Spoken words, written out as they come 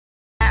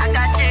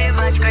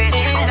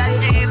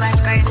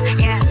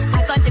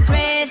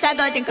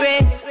got the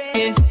grace.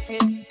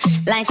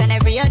 Life and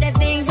every other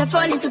thing to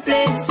fall into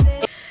place.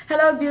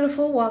 Hello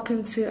beautiful,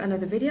 welcome to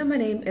another video. My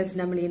name is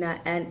Namalina,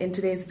 and in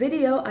today's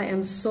video I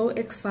am so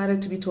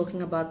excited to be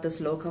talking about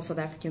this local South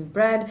African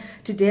brand.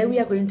 Today we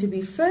are going to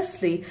be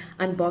firstly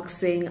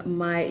unboxing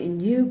my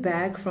new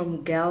bag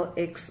from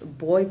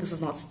Galxboy. This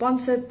is not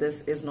sponsored,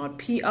 this is not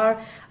PR.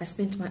 I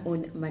spent my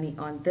own money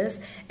on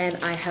this, and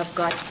I have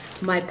got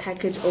my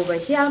package over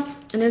here.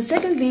 And then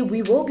secondly,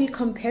 we will be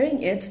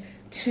comparing it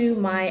to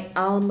my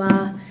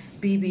Alma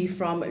BB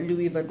from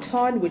Louis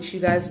Vuitton, which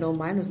you guys know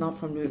mine is not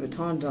from Louis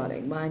Vuitton,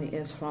 darling. Mine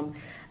is from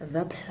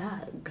The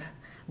Plug.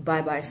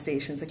 Bye-bye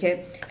stations,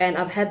 okay? And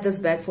I've had this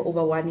bag for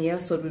over 1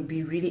 year, so it would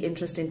be really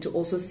interesting to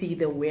also see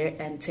the wear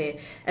and tear.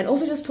 And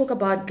also just talk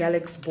about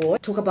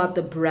Galxboy, talk about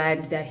the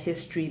brand, their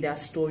history, their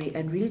story,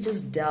 and really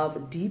just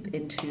delve deep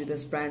into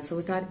this brand. So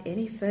without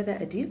any further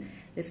ado,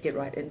 let's get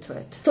right into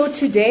it. So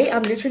today,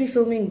 I'm literally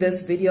filming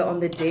this video on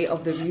the day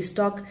of the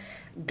restock.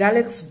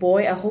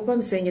 Galxboy, I hope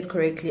I'm saying it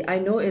correctly. I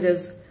know it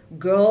is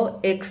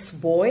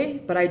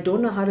Galxboy, but I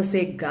don't know how to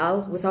say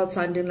gal without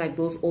sounding like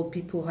those old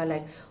people who are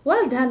like,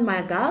 well done,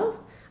 my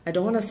gal. I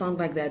don't want to sound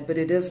like that, but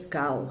it is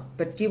gal.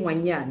 But ki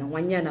wanyana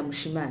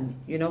mushimani,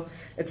 you know,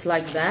 it's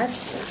like that.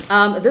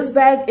 This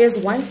bag is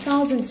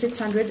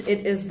 1,600.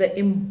 It is the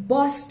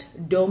embossed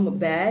dome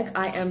bag.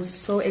 I am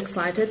so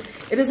excited.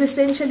 It is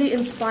essentially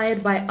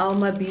inspired by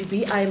Alma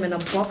BB. I am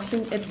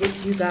unboxing it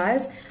with you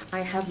guys. I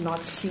have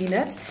not seen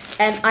it,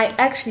 and I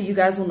actually, you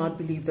guys will not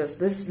believe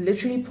this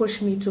literally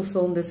pushed me to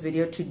film this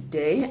video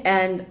today.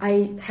 And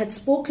I had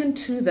spoken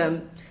to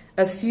them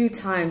a few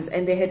times,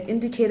 and they had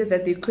indicated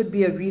that there could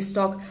be a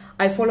restock.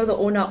 I follow the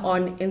owner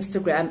on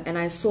Instagram, and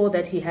I saw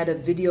that he had a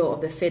video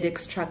of the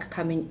FedEx truck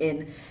coming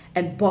in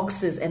and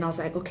boxes, and I was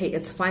like, okay,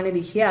 it's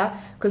finally here.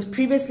 Because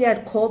previously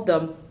I'd called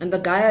them, and the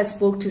guy I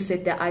spoke to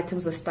said their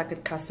items were stuck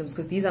at customs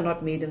because these are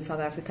not made in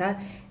South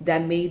Africa, they're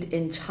made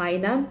in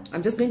China.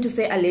 I'm just going to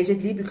say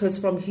allegedly, because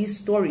from his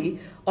story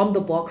on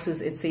the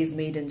boxes it says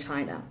made in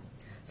China.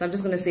 So I'm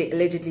just going to say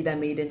allegedly they're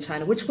made in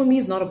China, which for me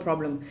is not a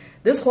problem.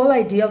 This whole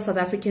idea of South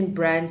African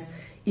brands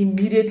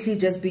immediately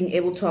just being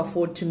able to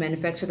afford to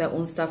manufacture their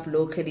own stuff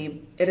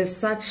locally, it is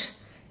such,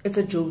 it's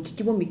a joke.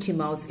 Kibo Mickey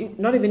Mouse,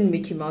 not even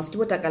Mickey Mouse.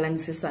 Kibo takalani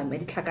sesa,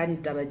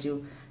 meditakani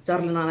tabaju.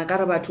 Jarlana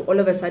karabatu. All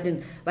of a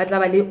sudden, but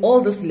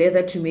all this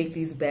leather to make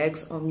these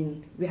bags. I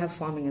mean, we have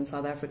farming in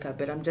South Africa,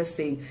 but I'm just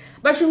saying.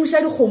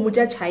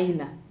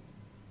 China,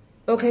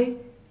 okay.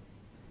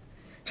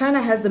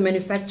 China has the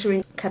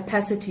manufacturing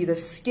capacity, the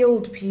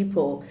skilled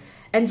people,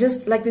 and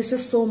just like there's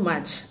just so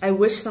much. I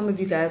wish some of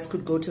you guys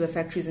could go to the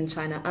factories in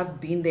China.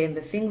 I've been there, and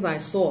the things I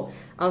saw,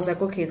 I was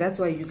like, okay, that's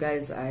why you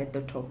guys are at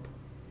the top.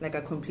 Like,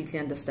 I completely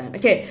understand.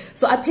 Okay,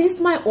 so I placed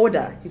my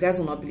order. You guys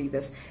will not believe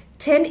this.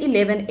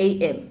 10:11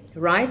 a.m.,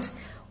 right?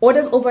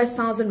 Orders over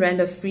 1,000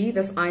 rand are free.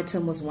 This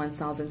item was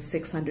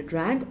 1,600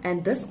 rand,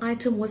 and this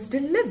item was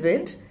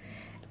delivered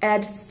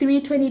at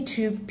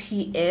 3:22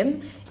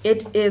 p.m.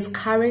 It is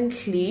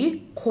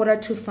currently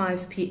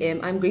 4:45 p.m.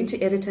 I'm going to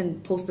edit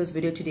and post this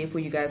video today for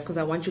you guys because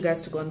I want you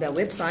guys to go on their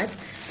website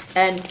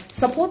and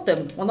support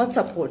them. Well, not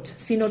support.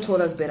 Sino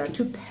told us better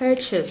to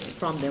purchase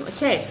from them.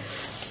 Okay,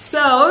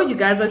 so you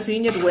guys are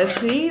seeing it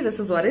with me. This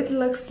is what it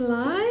looks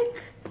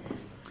like.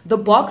 The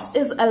box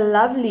is a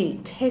lovely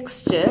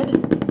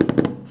textured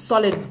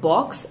solid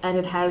box, and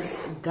it has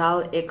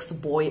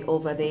Galxboy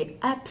over there.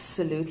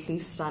 Absolutely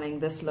stunning.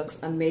 This looks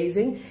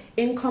amazing.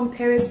 In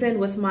comparison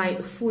with my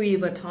Louis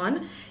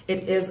Vuitton,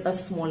 it is a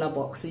smaller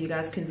box, so you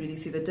guys can really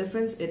see the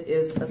difference. It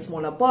is a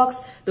smaller box.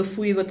 The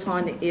Louis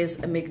Vuitton is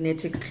a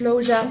magnetic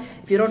closure.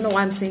 If you don't know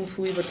why I'm saying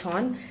Louis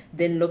Vuitton,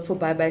 then look for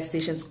bye-bye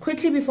stations.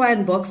 Quickly before I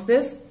unbox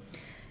this,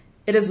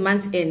 it is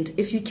month end.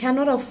 If you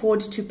cannot afford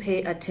to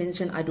pay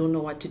attention, I don't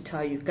know what to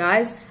tell you.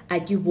 Guys,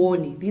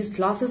 agiwoni. These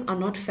glasses are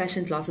not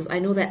fashion glasses. I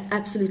know they're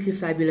absolutely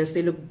fabulous.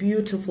 They look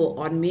beautiful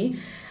on me,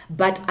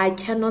 but I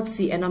cannot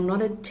see, and I'm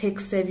not a tech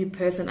savvy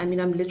person. I mean,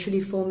 I'm literally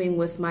filming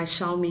with my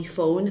Xiaomi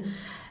phone.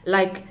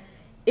 Like,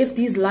 if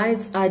these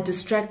lights are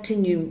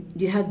distracting you,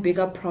 you have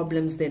bigger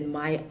problems than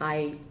my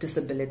eye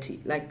disability.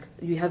 Like,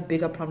 you have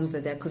bigger problems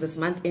than that, because it's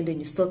month end and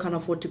you still can't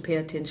afford to pay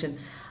attention.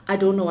 I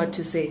don't know what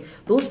to say.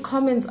 Those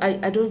comments, I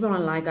don't even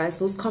want to lie, guys.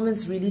 Those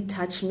comments really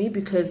touch me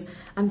because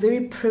I'm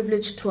very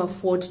privileged to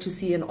afford to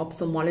see an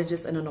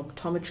ophthalmologist and an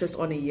optometrist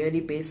on a yearly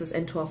basis,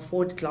 and to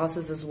afford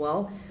glasses as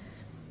well.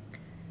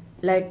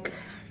 Like,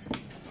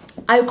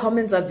 eye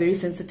comments are very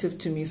sensitive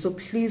to me, so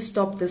please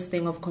stop this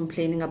thing of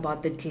complaining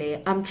about the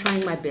glare. I'm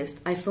trying my best.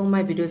 I film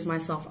my videos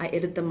myself. I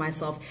edit them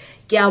myself.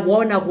 But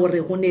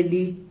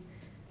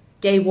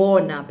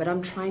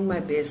I'm trying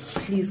my best.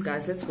 Please,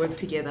 guys, let's work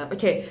together.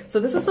 Okay, so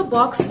this is the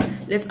box.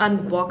 Let's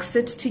unbox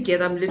it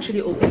together. I'm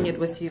literally opening it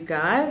with you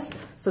guys.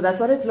 So that's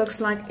what it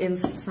looks like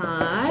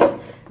inside.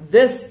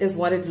 This is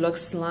what it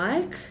looks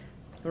like,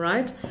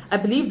 right? I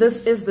believe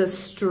this is the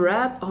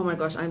strap. Oh my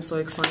gosh, I'm so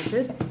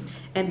excited.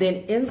 And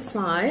then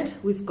inside,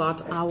 we've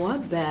got our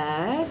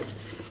bag.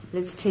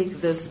 Let's take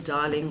this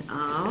darling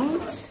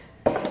out.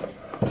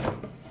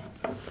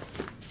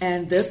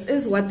 And this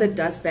is what the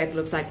dust bag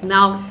looks like.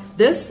 Now,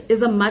 this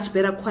is a much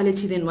better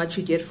quality than what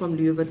you get from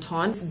Louis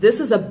Vuitton. This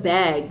is a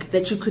bag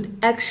that you could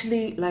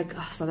actually, like,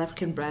 oh, South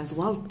African brands,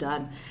 well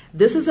done.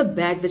 This is a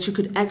bag that you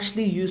could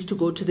actually use to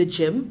go to the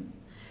gym.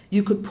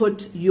 You could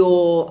put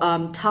your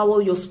towel,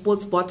 your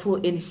sports bottle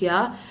in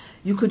here.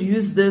 You could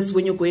use this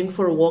when you're going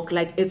for a walk.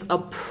 Like, it's a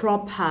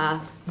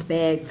proper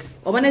bag.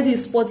 Or one of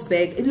these sports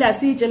bag.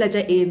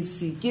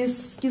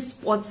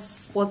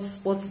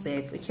 Sports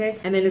bag, okay?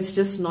 And then it's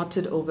just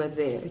knotted over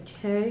there,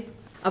 okay?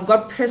 I've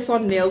got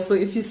press-on nails, so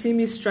if you see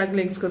me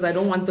struggling, it's because I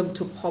don't want them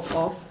to pop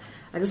off.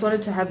 I just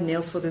wanted to have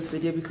nails for this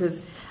video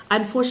because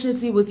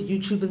unfortunately with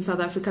YouTube in South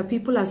Africa,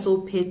 people are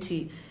so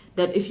petty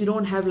that if you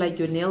don't have like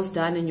your nails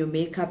done and your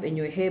makeup and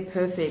your hair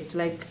perfect,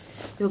 like,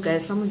 yo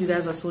guys, some of you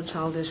guys are so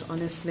childish,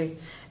 honestly.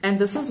 And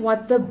this is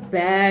what the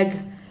bag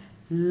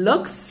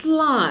looks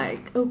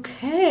like.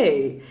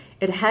 Okay,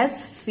 it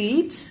has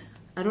feet.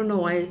 I don't know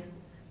why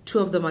 2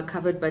 of them are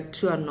covered but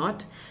 2 are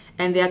not,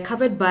 and they are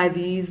covered by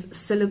these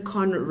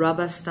silicone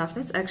rubber stuff.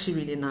 That's actually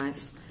really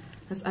nice.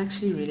 That's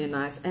actually really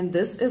nice. And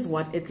this is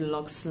what it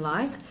looks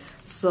like.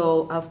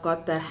 So I've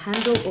got the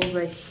handle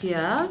over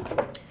here.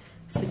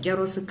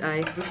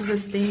 This is a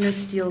stainless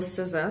steel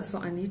scissor, so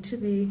I need to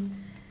be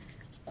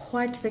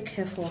quite the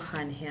careful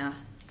hand here.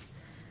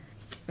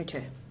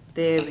 Okay,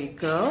 there we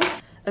go.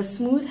 A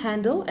smooth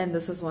handle, and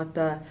this is what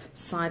the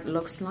side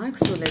looks like.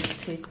 So let's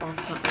take off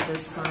the other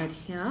side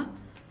here.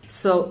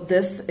 So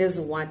this is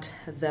what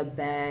the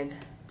bag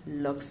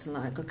looks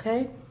like,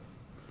 okay?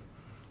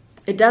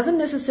 It doesn't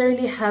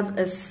necessarily have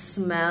a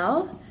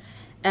smell,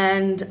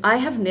 and I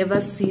have never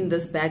seen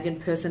this bag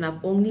in person.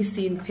 I've only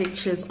seen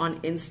pictures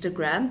on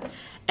Instagram,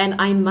 and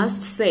I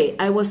must say,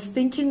 I was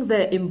thinking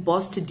the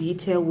embossed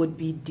detail would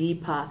be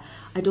deeper.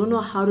 I don't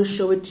know how to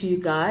show it to you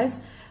guys,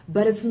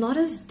 but it's not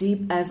as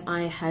deep as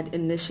I had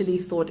initially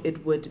thought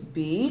it would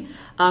be.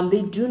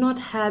 They do not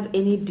have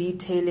any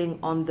detailing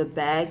on the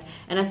bag,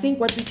 and I think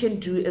what we can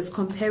do is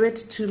compare it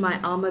to my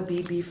Alma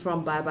BB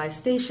from Bye Bye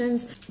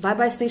Stations. Bye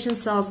Bye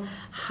Stations sells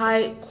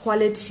high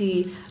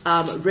quality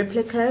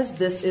replicas.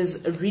 This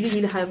is a really,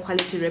 really high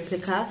quality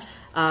replica.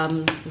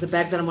 The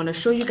bag that I'm going to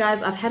show you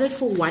guys, I've had it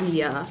for 1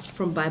 year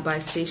from Bye Bye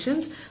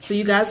Stations, so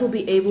you guys will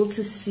be able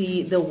to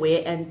see the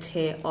wear and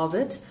tear of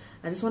it.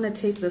 I just want to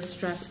take the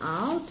strap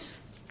out.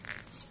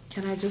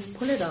 Can I just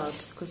pull it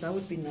out? Because that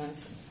would be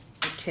nice.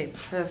 Okay,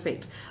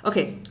 perfect.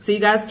 Okay, so you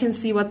guys can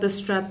see what the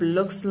strap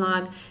looks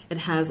like. It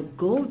has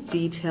gold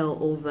detail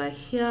over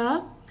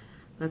here.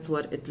 That's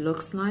what it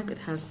looks like. It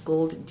has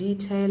gold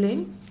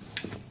detailing.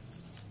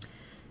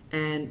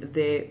 And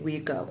there we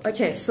go.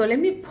 Okay, so let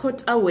me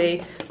put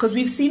away, because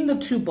we've seen the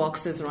 2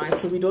 boxes, right?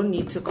 So we don't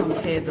need to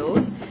compare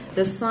those.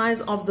 The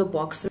size of the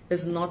boxes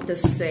is not the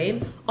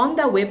same. On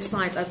their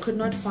website, I could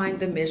not find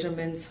the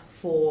measurements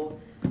for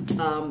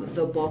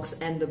the box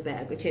and the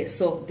bag. Okay,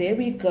 so there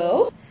we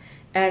go.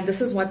 And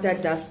this is what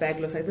that dust bag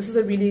looks like. This is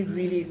a really,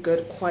 really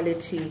good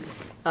quality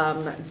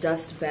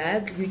dust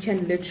bag. You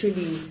can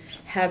literally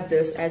have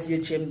this as your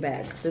gym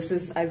bag. This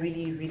is, I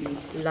really, really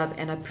love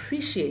and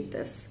appreciate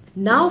this.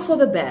 Now for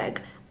the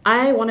bag.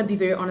 I want to be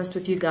very honest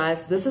with you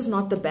guys. This is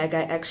not the bag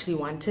I actually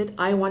wanted.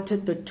 I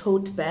wanted the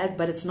tote bag,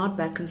 but it's not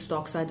back in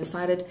stock. So I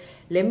decided,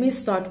 let me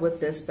start with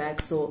this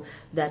bag so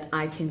that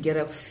I can get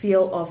a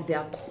feel of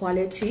their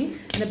quality.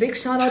 And a big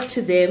shout out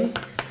to them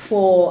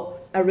for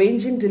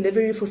arranging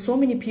delivery for so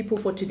many people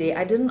for today.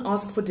 I didn't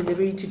ask for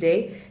delivery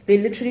today. They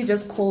literally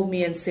just called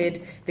me and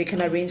said they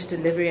can arrange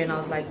delivery, and I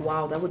was like,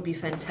 wow, that would be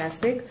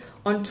fantastic.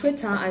 On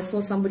Twitter, I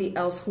saw somebody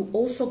else who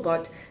also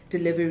got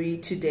delivery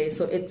today.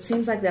 So it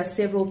seems like there are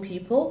several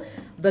people.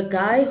 The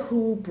guy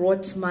who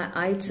brought my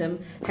item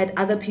had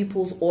other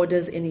people's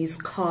orders in his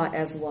car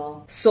as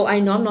well. So I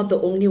know I'm not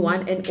the only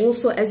one. And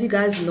also, as you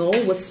guys know,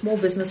 with Small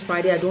Business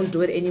Friday, I don't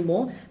do it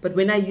anymore. But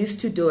when I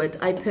used to do it,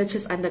 I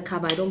purchase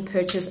undercover. I don't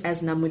purchase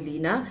as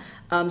Namulina.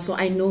 So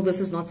I know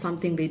this is not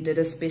something they did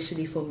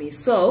especially for me.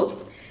 So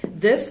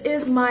this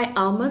is my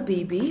Alma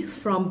BB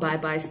from Bye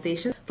Bye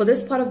Station. For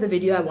this part of the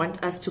video, I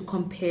want us to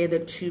compare the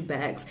 2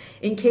 bags.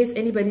 In case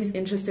anybody's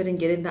interested in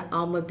getting the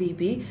Alma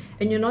BB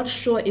and you're not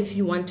sure if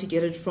you want to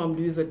get it from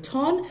Louis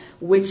Vuitton,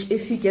 which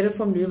if you get it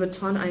from Louis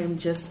Vuitton, I am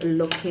just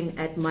looking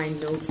at my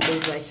notes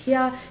over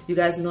here. You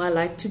guys know I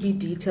like to be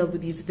detailed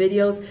with these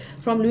videos.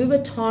 From Louis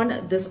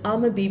Vuitton, this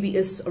Alma BB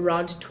is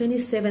around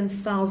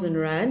 27,000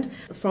 Rand.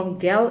 From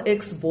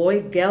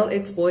Galxboy,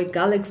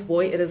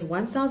 it is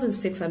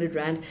 1,600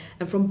 Rand.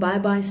 And from Bye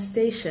Bye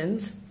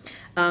Stations,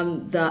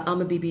 the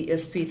Alma BB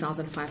is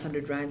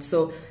 3,500 Rand.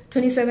 So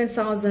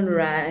 27,000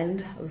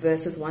 Rand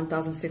versus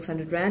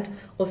 1,600 Rand,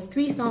 or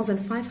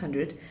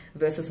 3,500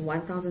 versus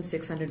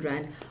 1,600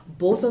 Rand.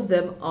 Both of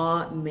them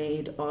are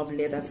made of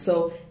leather.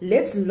 So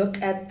let's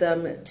look at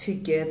them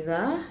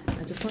together.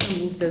 I just want to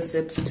move the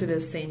zips to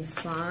the same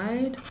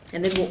side,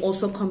 and then we'll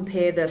also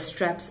compare the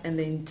straps and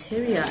the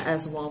interior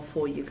as well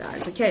for you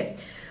guys. Okay,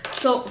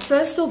 so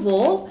first of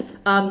all,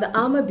 The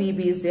Alma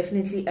BB is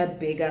definitely a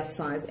bigger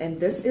size, and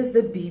this is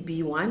the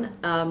BB one.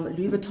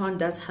 Louis Vuitton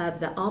does have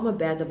the Alma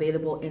bag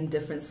available in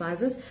different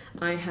sizes.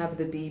 I have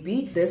the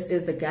BB. This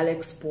is the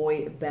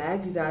Galxboy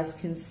bag. You guys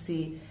can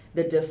see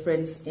the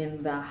difference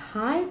in the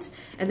height.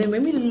 And then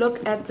when we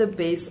look at the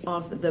base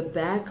of the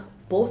bag,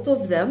 both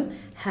of them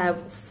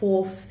have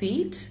 4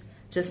 feet,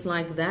 just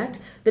like that.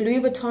 The Louis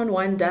Vuitton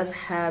one does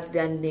have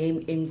their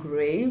name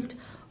engraved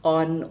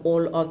on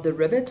all of the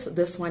rivets.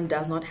 This one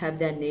does not have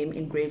their name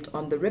engraved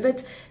on the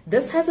rivet.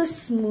 This has a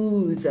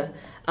smooth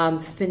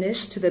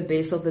finish to the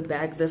base of the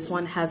bag. This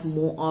one has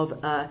more of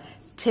a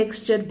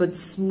textured but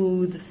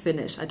smooth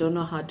finish. I don't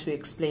know how to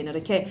explain it.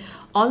 Okay,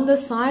 on the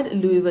side,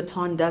 Louis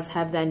Vuitton does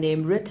have their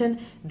name written.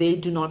 They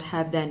do not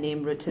have their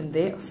name written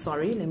there.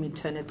 Sorry, let me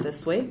turn it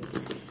this way.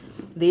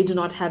 They do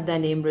not have their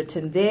name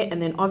written there.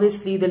 And then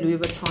obviously the Louis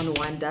Vuitton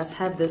one does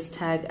have this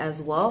tag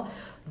as well.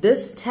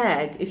 This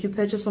tag, if you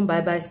purchase from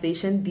Bye Bye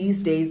Station,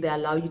 these days they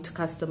allow you to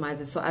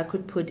customize it. So I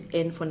could put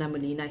N for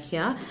Namalina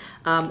here.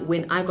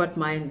 When I got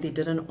mine, they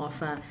didn't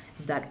offer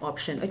that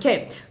option.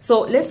 Okay,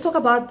 so let's talk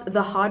about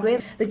the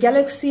hardware. The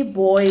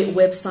Galxboy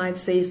website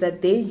says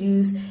that they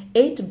use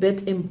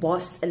 8-bit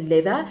embossed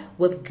leather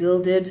with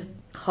gilded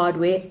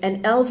hardware,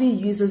 and LV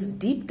uses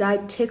deep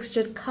dyed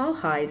textured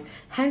cowhide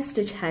hand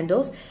stitch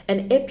handles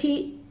and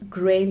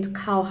grained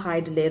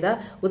cowhide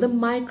leather with a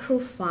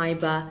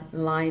microfiber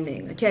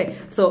lining. Okay,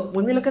 so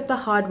when we look at the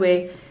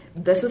hardware,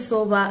 this is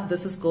silver,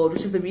 this is gold,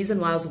 which is the reason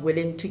why I was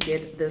willing to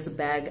get this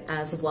bag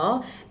as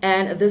well.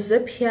 And the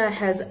zip here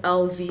has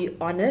LV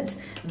on it.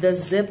 The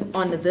zip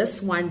on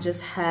this one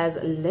just has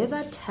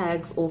leather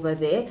tags over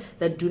there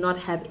that do not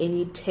have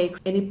any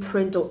text, any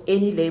print or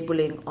any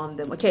labeling on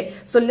them. Okay,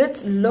 so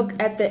let's look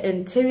at the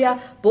interior.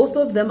 Both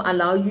of them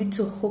allow you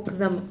to hook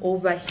them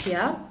over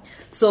here.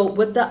 So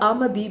with the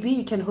Alma BB,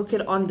 you can hook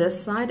it on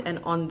this side and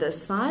on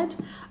this side,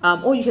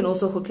 or you can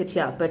also hook it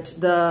here. But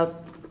the,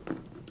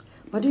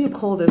 what do you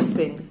call this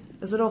thing?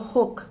 Is it a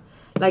hook?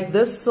 Like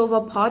this silver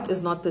part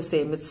is not the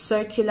same. It's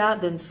circular,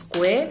 then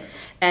square,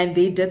 and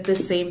they did the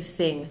same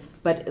thing,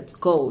 but it's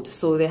gold.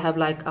 So they have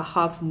like a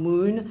half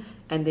moon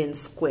and then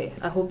square.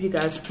 I hope you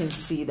guys can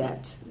see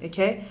that.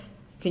 Okay,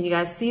 can you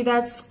guys see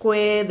that?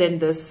 Square, then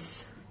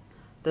this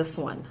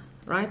one,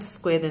 right?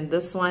 Square, then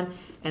this one,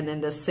 and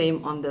then the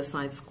same on the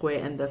side,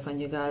 square, and this one.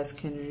 You guys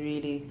can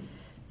really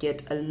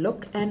get a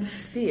look and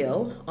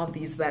feel of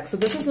these bags. So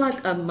this is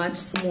like a much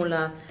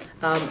smaller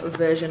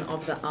version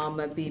of the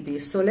Alma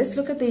BB. So let's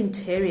look at the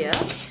interior.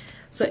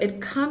 So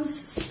it comes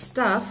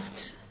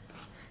stuffed.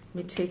 Let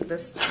me take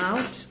this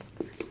out.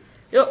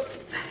 Yo.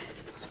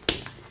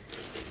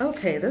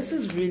 Okay, this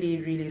is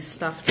really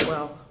stuffed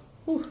well.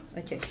 Ooh,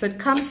 okay, so it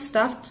comes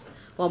stuffed.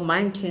 Well,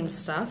 mine came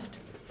stuffed,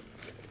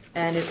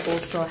 and it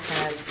also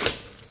has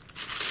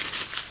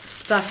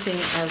stuffing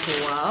as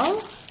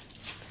well.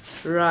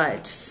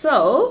 Right,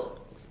 so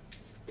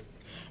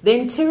the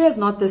interior is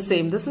not the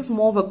same. This is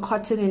more of a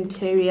cotton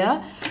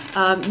interior.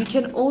 You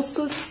can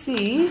also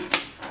see,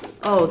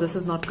 oh, this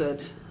is not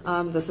good.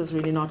 This is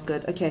really not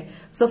good. Okay,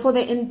 so for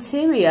the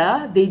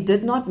interior, they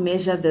did not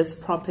measure this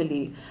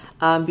properly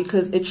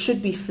because it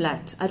should be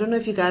flat. I don't know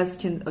if you guys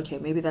can, okay,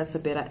 maybe that's a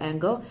better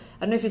angle.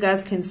 I don't know if you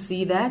guys can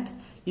see that.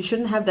 You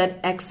shouldn't have that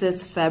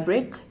excess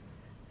fabric.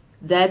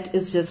 That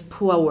is just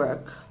poor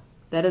work.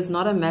 That is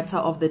not a matter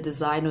of the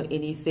design or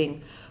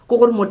anything. I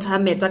hope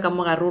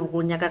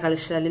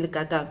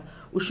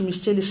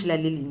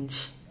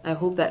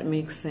that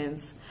makes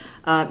sense.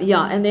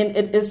 Yeah, and then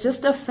it is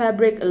just a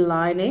fabric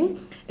lining.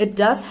 It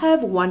does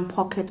have one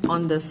pocket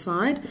on this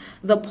side.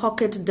 The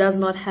pocket does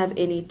not have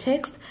any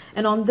text,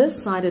 and on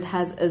this side it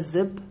has a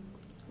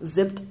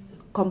zipped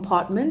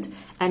compartment,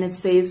 and it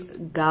says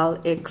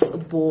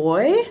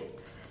Galxboy.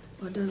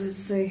 What does it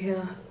say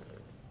here?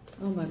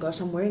 Oh my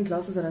gosh, I'm wearing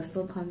glasses and I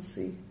still can't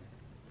see.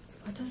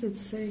 What does it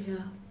say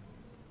here?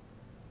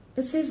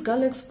 It says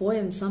Galxboy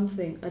and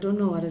something. I don't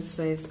know what it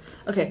says.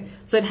 Okay,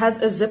 so it has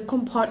a zip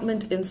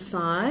compartment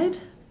inside.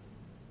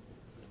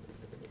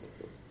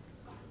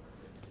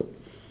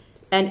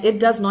 And it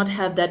does not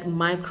have that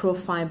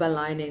microfiber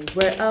lining.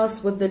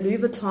 Whereas with the Louis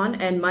Vuitton,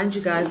 and mind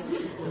you guys,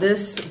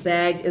 this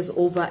bag is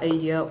over a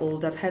year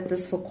old. I've had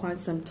this for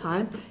quite some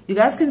time. You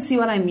guys can see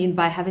what I mean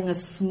by having a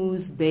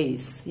smooth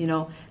base. You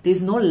know,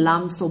 there's no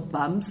lumps or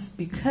bumps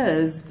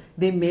because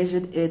they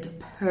measured it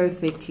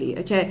perfectly.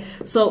 Okay,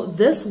 so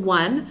this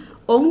one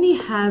only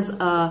has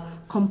a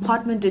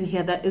compartment in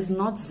here that is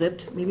not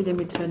zipped. Maybe let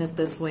me turn it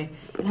this way.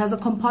 It has a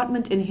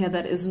compartment in here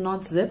that is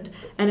not zipped,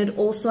 and it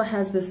also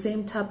has the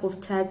same type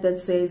of tag that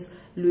says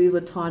Louis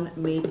Vuitton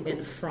made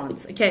in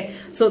France. Okay,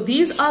 so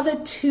these are the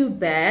two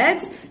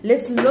bags.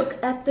 Let's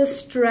look at the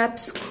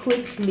straps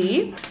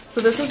quickly. So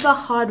this is the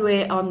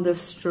hardware on the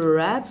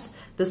straps.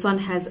 This one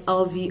has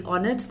LV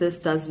on it. This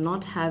does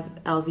not have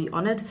LV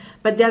on it,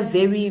 but they're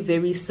very,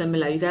 very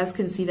similar. You guys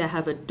can see they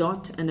have a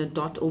dot and a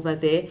dot over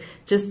there.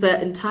 Just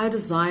the entire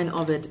design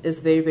of it is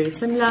very, very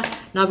similar.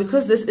 Now,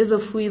 because this is a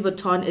Louis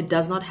Vuitton, it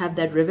does not have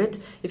that rivet.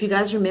 If you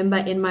guys remember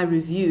in my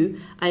review,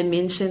 I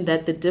mentioned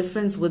that the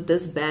difference with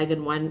this bag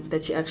and one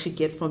that you actually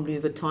get from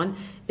Louis Vuitton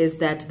is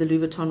that the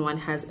Louis Vuitton one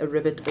has a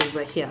rivet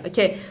over here.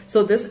 Okay,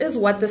 so this is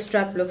what the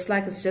strap looks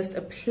like. It's just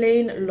a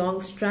plain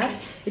long strap.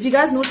 If you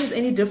guys notice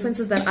any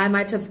differences that I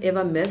might have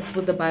ever missed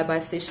with the Bye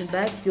Bye Station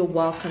bag, you're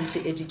welcome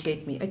to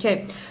educate me.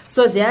 Okay,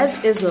 so theirs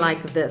is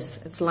like this.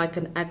 It's like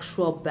an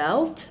actual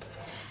belt,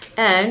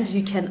 and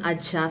you can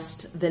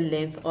adjust the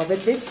length of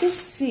it. Let's just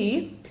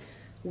see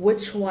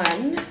which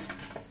one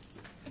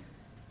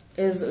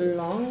is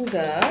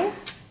longer.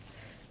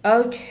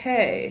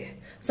 Okay,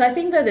 so I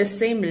think they're the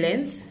same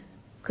length,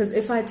 because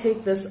if I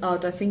take this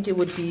out, I think it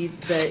would be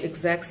the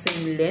exact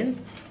same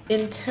length.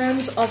 In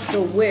terms of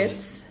the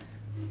width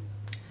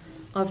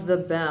of the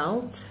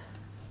belt,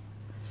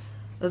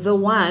 the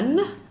one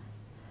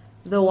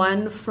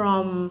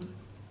from,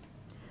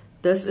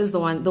 this is the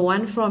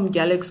one from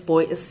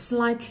Galxboy is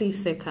slightly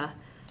thicker,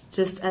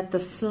 just at the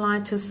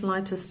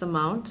slightest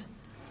amount.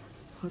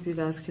 Hope you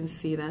guys can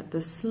see that.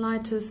 The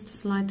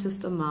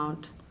slightest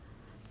amount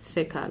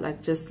thicker,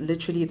 like just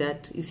literally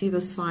that. You see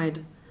the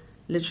side,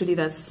 literally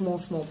that small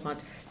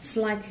part,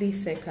 slightly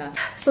thicker.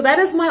 So that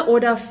is my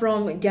order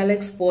from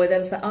Galxboy.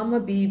 That is the Alma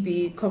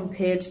BB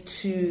compared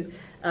to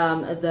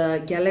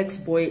the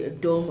Galxboy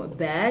Dome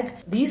bag.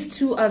 These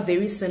two are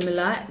very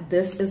similar.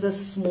 This is a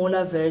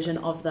smaller version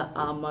of the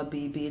Alma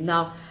BB.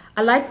 Now,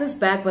 I like this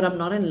bag, but I'm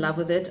not in love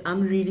with it.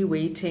 I'm really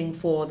waiting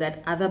for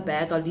that other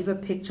bag. I'll leave a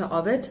picture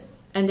of it.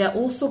 And they're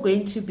also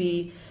going to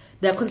be,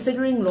 they're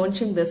considering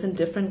launching this in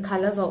different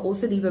colors. I'll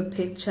also leave a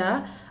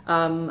picture.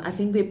 I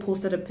think they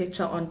posted a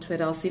picture on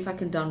Twitter. I'll see if I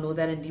can download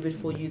that and leave it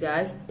for you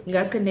guys. You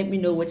guys can let me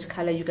know which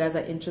color you guys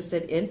are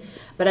interested in.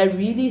 But I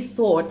really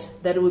thought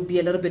that it would be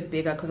a little bit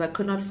bigger because I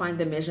could not find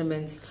the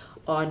measurements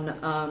on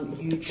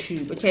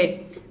YouTube.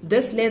 Okay,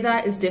 this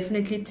leather is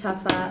definitely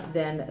tougher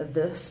than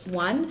this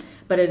one,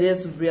 but it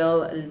is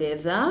real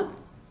leather.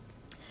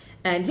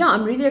 And yeah,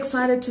 I'm really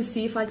excited to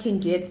see if I can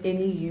get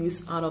any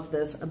use out of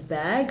this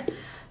bag.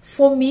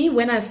 For me,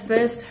 when I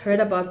first heard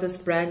about this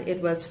brand,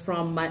 it was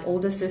from my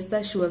older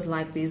sister. She was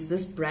like, there's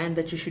this brand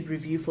that you should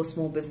review for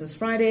Small Business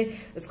Friday.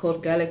 It's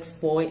called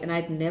Galxboy, and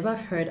I'd never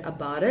heard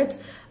about it.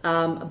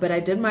 But I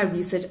did my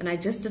research, and I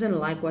just didn't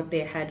like what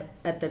they had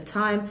at the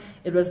time.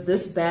 It was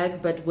this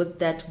bag, but with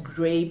that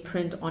gray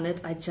print on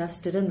it. I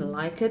just didn't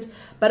like it.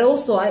 But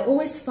also, I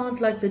always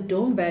felt like the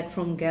dome bag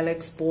from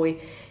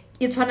Galxboy,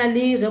 it's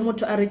only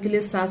remote a regular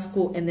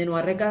Sasko, and then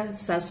warega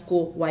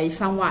Sasko,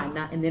 waifa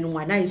ngwana, and then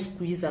ngwana is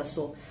squeezer.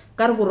 So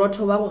you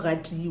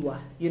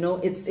know,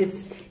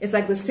 it's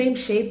like the same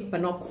shape, but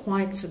not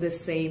quite the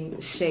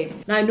same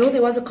shape. Now I know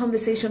there was a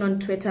conversation on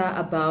Twitter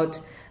about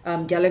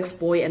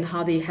Galxboy and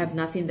how they have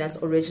nothing that's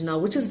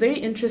original, which is very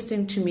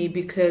interesting to me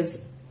because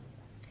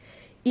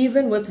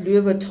even with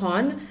Louis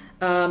Vuitton,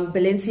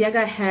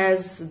 Balenciaga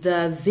has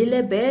the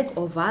Ville bag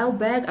or Vile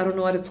bag, I don't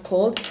know what it's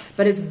called,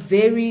 but it's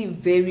very,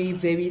 very,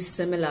 very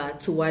similar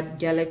to what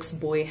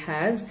Galxboy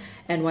has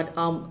and what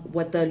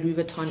the Louis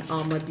Vuitton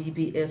Alma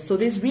BB is. So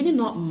there's really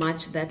not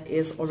much that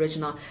is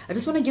original. I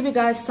just want to give you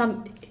guys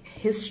some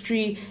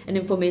history and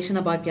information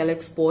about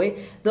Galxboy.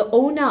 The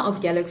owner of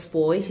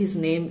Galxboy, his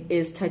name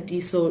is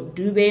Tadiso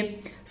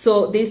Dube.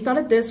 So they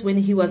started this when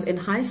he was in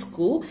high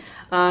school,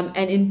 and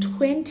in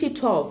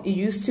 2012 it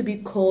used to be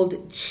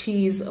called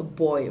Cheese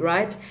Boy,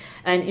 right?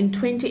 And in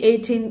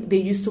 2018 they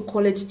used to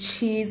call it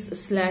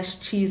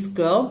Cheese/Cheese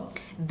Girl.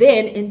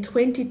 Then in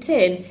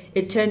 2010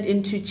 it turned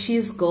into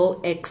Cheese Girl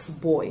X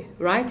Boy,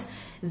 right?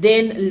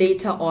 Then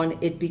later on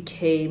it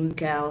became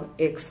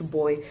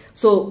Galxboy.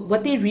 So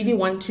what they really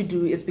want to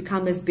do is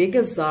become as big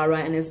as Zara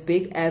and as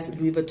big as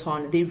Louis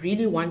Vuitton. They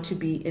really want to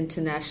be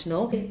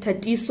international.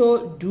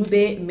 Tadiso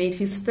Dube made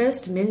his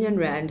first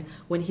R1,000,000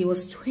 when he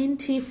was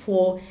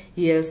 24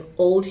 years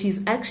old. He's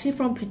actually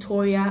from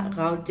Pretoria,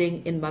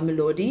 Gauteng in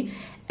Mamelodi.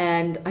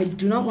 And I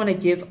do not want to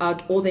give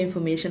out all the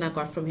information I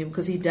got from him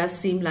because he does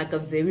seem like a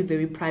very,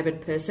 very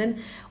private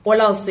person. All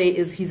I'll say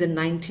is he's a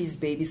 90s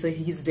baby, so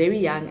he's very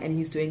young and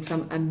he's doing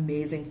some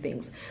amazing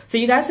things. So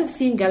you guys have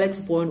seen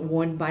Galxboy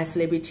worn by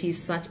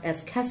celebrities such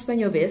as Casper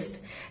Nyovest,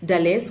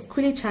 Dales,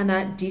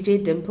 Kulichana,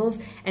 DJ Dimples,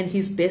 and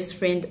his best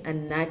friend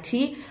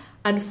Nati.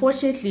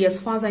 Unfortunately, as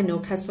far as I know,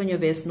 Casper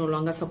Nyovest no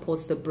longer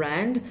supports the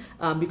brand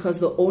because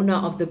the owner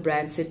of the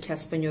brand said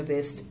Casper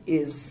Nyovest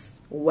is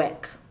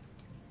whack.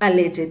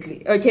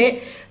 Allegedly.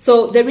 Okay,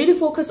 so they're really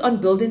focused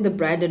on building the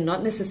brand and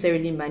not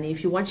necessarily money.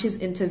 If you watch his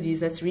interviews,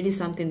 that's really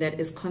something that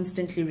is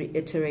constantly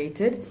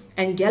reiterated.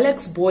 And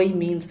Galxboy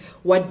means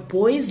what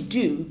boys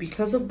do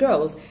because of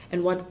girls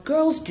and what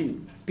girls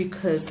do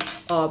because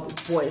of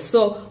boys.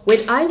 So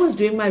when I was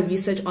doing my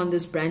research on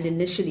this brand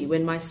initially,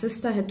 when my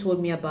sister had told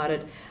me about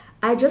it,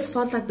 I just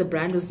felt like the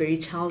brand was very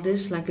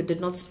childish, like it did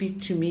not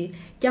speak to me.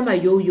 Kyama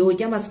yo-yo,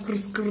 kyama skr,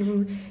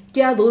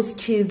 kya those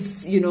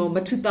kids, you know,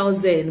 ma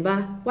 2000,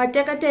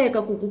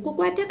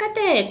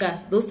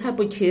 those type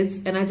of kids.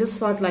 And I just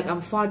felt like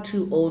I'm far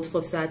too old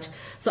for such.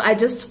 So I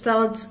just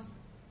felt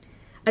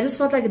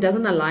like it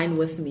doesn't align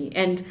with me.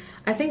 And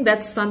I think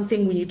that's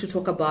something we need to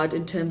talk about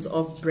in terms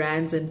of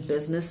brands and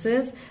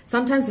businesses.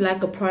 Sometimes you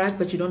like a product,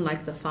 but you don't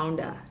like the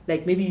founder.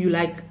 Like maybe you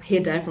like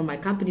hair dye from my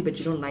company, but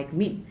you don't like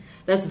me.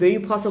 That's very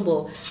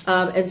possible.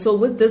 And so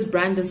with this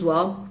brand as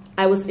well,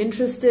 I was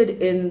interested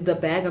in the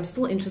bag. I'm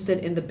still interested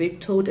in the big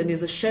tote. And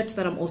there's a shirt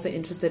that I'm also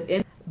interested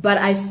in. But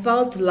I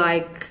felt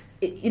like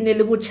in a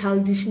little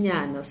childish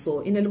nyana. So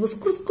in a little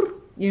skr,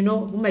 you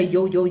know, my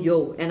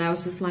yo. And I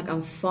was just like,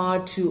 I'm far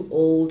too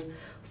old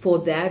for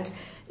that.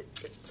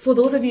 For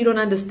those of you who don't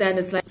understand,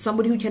 it's like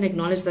somebody who can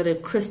acknowledge that a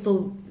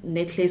crystal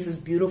necklace is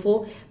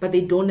beautiful, but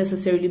they don't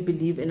necessarily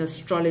believe in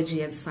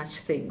astrology and such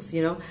things,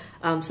 you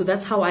know. So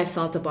that's how I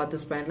felt about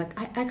this brand. Like,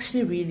 I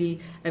actually really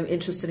am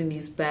interested in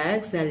these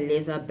bags. They're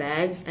leather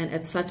bags, and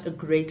at such a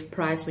great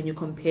price when you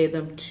compare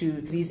them to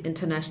these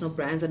international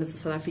brands, and it's a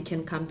South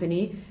African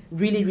company.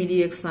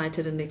 Really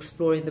excited in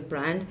exploring the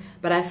brand,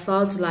 but I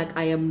felt like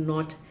I am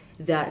not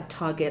that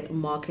target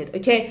market.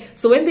 Okay,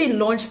 so when they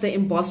launched the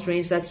embossed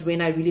range, that's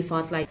when I really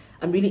felt like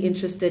I'm really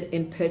interested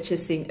in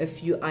purchasing a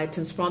few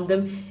items from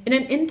them. In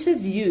an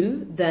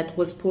interview that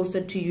was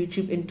posted to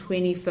YouTube in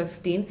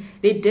 2015,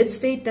 they did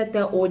state that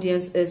their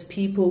audience is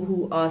people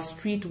who are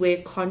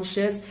streetwear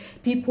conscious,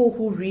 people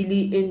who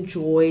really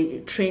enjoy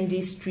trendy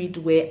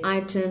streetwear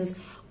items,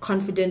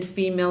 confident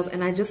females.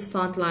 And I just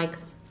felt like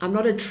I'm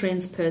not a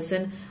trends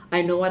person.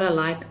 I know what I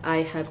like.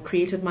 I have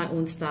created my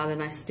own style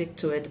and I stick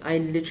to it. I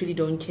literally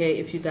don't care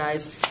if you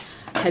guys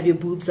have your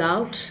boobs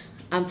out.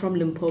 I'm from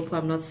Limpopo.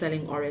 I'm not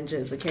selling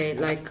oranges, okay?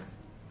 Like,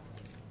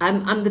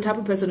 I'm the type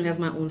of person who has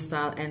my own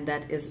style, and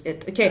that is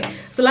it. Okay,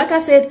 so like I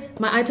said,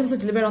 my items are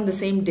delivered on the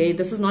same day.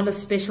 This is not a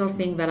special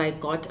thing that I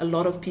got. A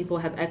lot of people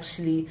have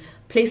actually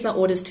placed their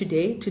orders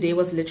today. Today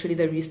was literally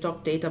the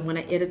restock date. I'm going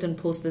to edit and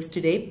post this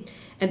today.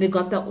 And they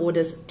got their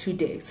orders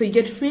today. So you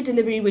get free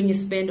delivery when you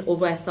spend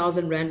over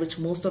 1,000 Rand, which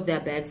most of their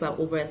bags are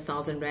over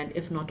 1,000 Rand,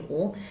 if not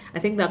all. I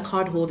think that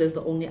card holder is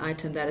the only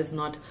item that is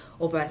not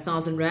over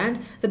 1,000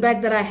 Rand. The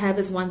bag that I have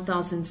is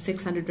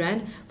 1,600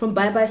 Rand. From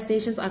Bye Bye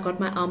Stations, I got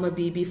my Alma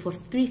BB for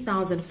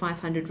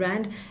 3,500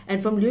 Rand.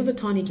 And from Louis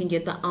Vuitton, you can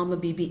get the Alma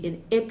BB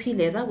in Epi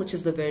leather, which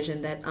is the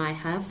version that I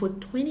have, for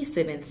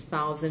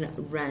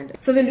 27,000 Rand.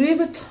 So the Louis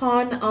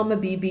Vuitton Alma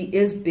BB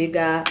is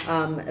bigger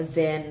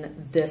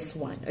than this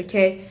one,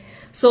 okay?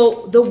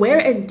 So the wear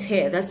and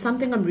tear, that's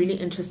something I'm really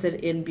interested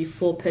in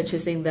before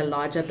purchasing the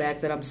larger bag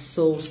that I'm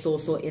so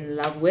in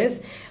love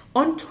with.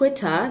 On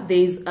Twitter,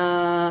 there's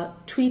a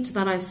tweet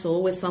that I saw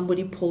where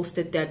somebody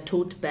posted their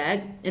tote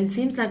bag, and it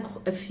seems like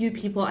a few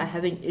people are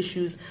having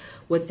issues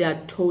with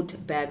their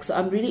tote bag. So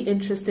I'm really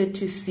interested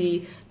to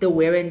see the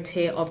wear and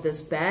tear of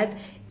this bag.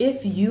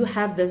 If you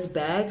have this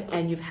bag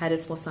and you've had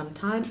it for some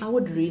time, I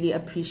would really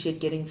appreciate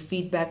getting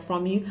feedback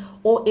from you.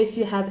 Or if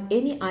you have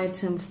any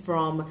item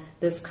from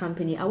this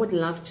company, I would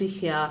love to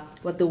hear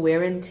what the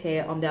wear and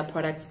tear on their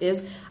product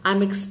is.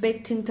 I'm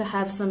expecting to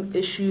have some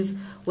issues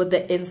with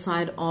the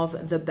inside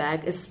of the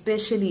bag,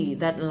 especially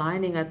that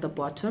lining at the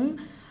bottom.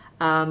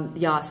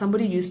 Yeah,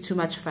 somebody used too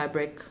much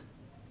fabric.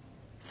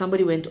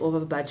 Somebody went over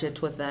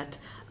budget with that.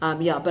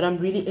 Yeah, but I'm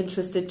really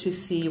interested to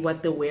see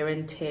what the wear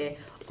and tear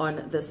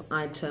on this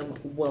item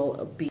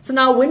will be. So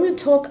now when we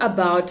talk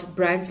about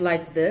brands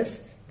like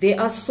this, there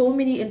are so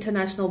many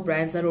international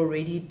brands that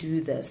already do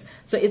this.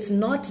 So it's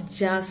not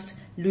just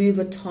Louis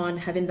Vuitton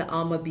having the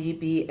Alma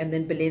BB and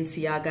then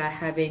Balenciaga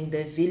having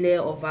the Ville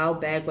or Val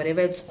bag,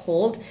 whatever it's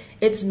called.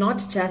 It's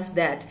not just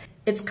that.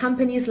 It's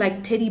companies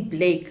like Teddy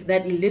Blake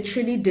that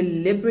literally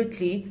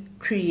deliberately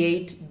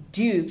create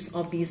dupes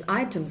of these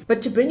items.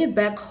 But to bring it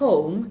back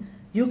home,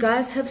 you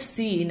guys have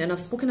seen, and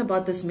I've spoken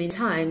about this many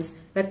times,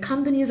 that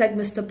companies like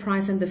Mr.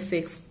 Price and The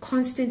Fix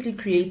constantly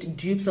create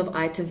dupes of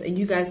items and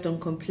you guys don't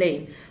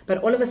complain. But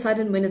all of a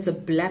sudden, when it's a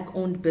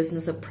black-owned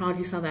business, a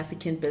proudly South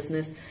African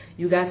business,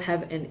 you guys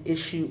have an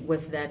issue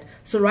with that.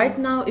 So right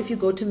now, if you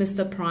go to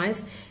Mr.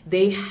 Price,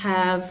 they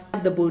have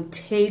the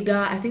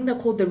Bottega, I think they're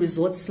called the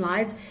Resort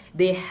Slides.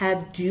 They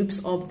have dupes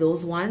of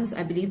those ones.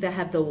 I believe they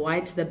have the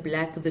white, the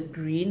black, the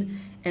green,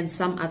 and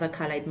some other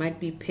color. It might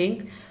be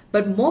pink.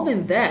 But more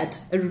than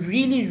that, a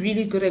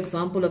really good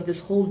example of this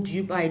whole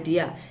dupe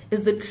idea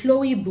is the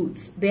Chloe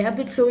boots. They have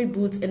the Chloe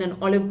boots in an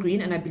olive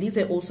green, and I believe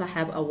they also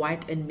have a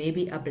white and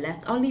maybe a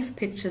black. I'll leave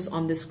pictures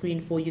on the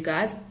screen for you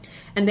guys.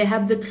 And they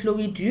have the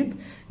Chloe dupe.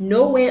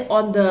 Nowhere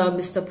on the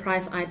Mr.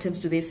 Price items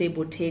do they say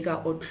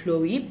Bottega or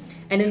Chloe.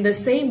 And in the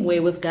same way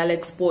with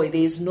Galxboy,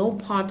 there is no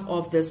part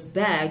of this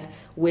bag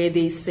where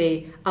they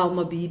say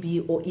Alma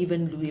BB or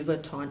even Louis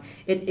Vuitton.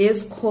 It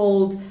is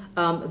called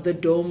the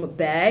dome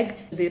bag.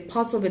 The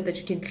parts of it that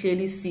you can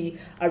clearly see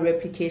are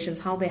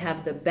replications, how they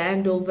have the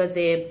band over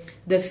there,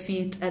 the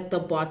feet at the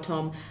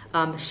bottom,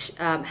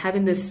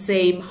 having the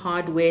same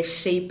hardware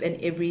shape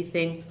and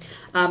everything.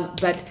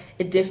 But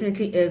it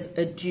definitely is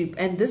a dupe,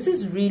 and this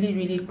is really,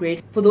 really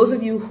great for those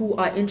of you who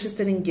are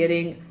interested in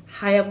getting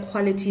higher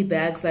quality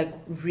bags, like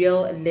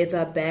real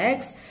leather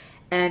bags,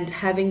 and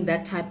having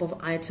that type of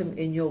item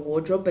in your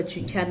wardrobe, but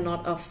you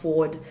cannot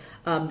afford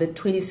the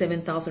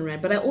 27,000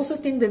 Rand. But I also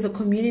think there's a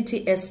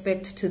community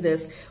aspect to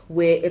this,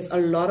 where it's a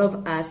lot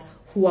of us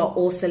who are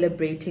all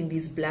celebrating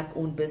these black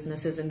owned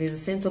businesses, and there's a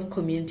sense of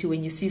community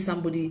when you see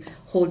somebody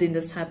holding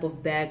this type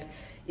of bag.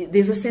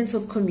 There's a sense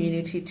of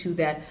community to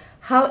that.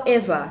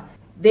 However,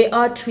 there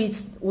are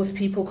tweets with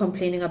people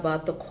complaining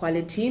about the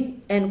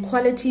quality, and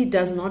quality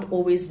does not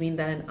always mean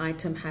that an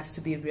item has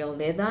to be real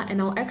leather.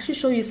 And I'll actually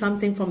show you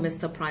something from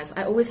Mr. Price.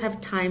 I always have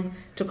time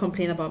to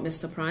complain about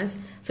Mr. Price,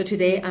 so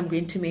today I'm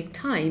going to make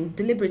time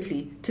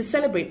deliberately to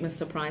celebrate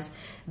Mr. Price.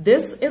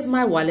 This is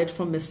my wallet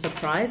from Mr.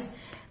 Price.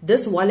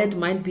 This wallet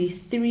might be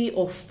 3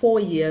 or 4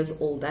 years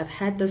old. I've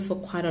had this for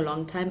quite a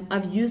long time.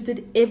 I've used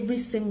it every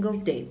single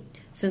day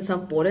since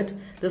I've bought it.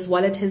 This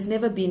wallet has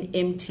never been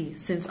empty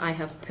since I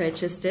have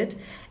purchased it,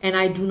 and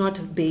I do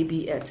not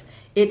baby it.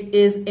 It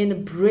is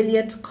in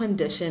brilliant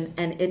condition,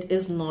 and it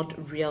is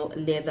not real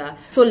leather.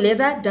 So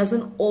leather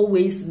doesn't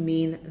always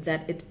mean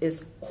that it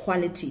is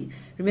quality.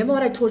 Remember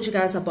what I told you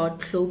guys about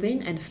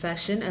clothing and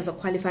fashion? As a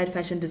qualified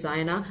fashion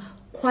designer,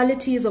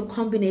 quality is a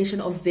combination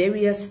of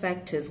various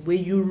factors where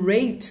you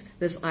rate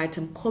this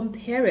item,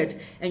 compare it,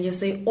 and you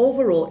say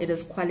overall it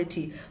is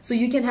quality. So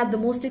you can have the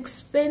most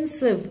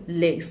expensive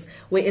lace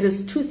where it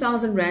is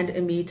 2,000 Rand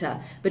a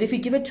meter, but if you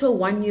give it to a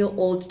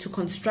 1-year-old to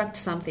construct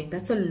something,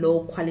 that's a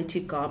low quality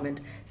garment.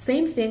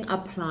 Same thing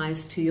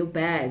applies to your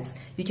bags.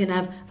 You can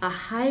have a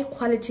high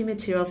quality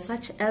material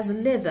such as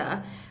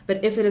leather,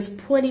 but if it is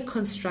poorly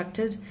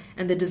constructed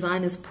and the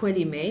design is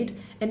poorly made,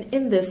 and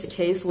in this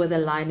case where the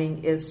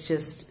lining is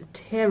just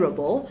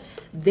terrible,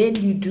 then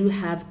you do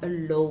have a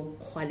low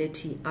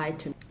quality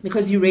item,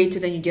 because you rate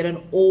it and you get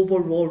an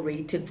overall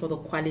rating for the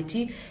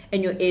quality,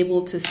 and you're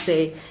able to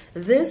say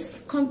this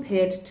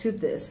compared to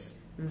this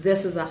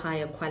is a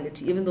higher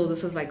quality, even though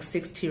this is like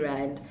 60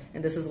 Rand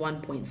and this is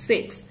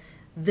 1.6.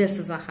 This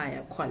is a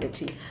higher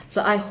quality.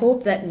 So I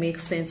hope that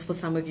makes sense for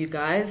some of you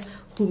guys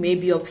who may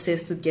be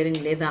obsessed with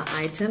getting leather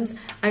items.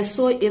 I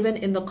saw even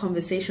in the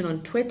conversation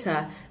on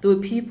Twitter, there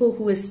were people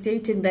who were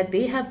stating that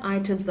they have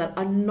items that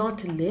are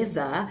not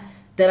leather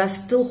that are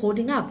still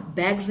holding up,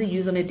 bags they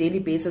use on a daily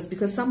basis,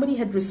 because somebody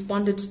had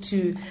responded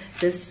to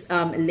this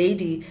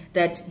lady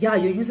that, yeah,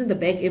 you're using the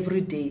bag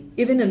every day.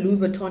 Even a Louis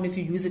Vuitton, if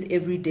you use it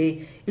every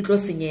day, it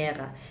was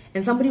signera.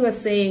 And somebody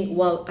was saying,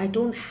 well, I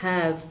don't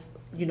have,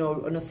 you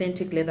know, an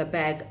authentic leather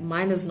bag.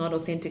 Mine is not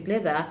authentic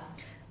leather,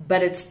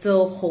 but it's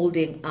still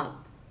holding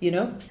up, you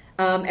know.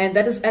 And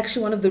that is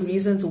actually one of the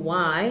reasons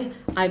why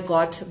I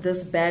got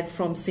this bag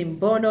from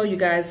Simbono. You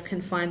guys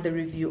can find the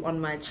review on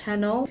my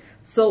channel.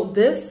 So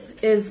this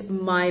is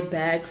my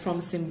bag from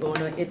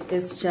Simbono. It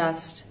is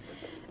just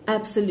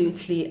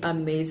absolutely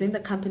amazing. The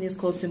company is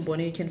called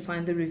Simbono. You can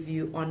find the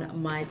review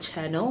on my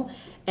channel,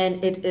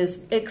 and it is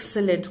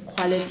excellent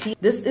quality.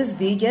 This is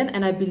vegan,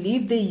 and I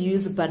believe they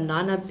use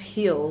banana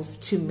peels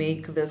to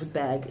make this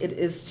bag. It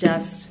is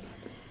just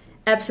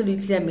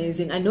absolutely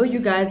amazing. I know you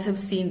guys have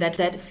seen that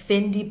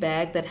Fendi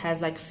bag that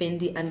has like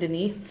Fendi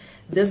underneath.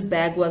 This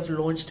bag was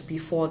launched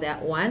before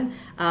that one,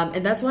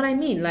 and that's what I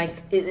mean.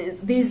 Like,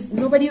 there's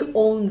nobody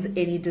owns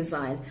any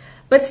design.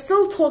 But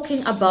still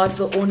talking about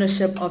the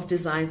ownership of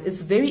designs,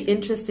 it's very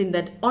interesting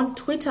that on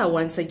Twitter,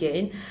 once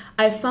again,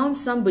 I found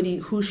somebody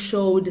who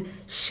showed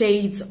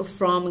shades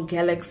from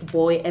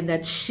Galxboy, and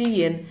that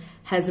Shein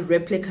has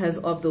replicas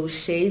of those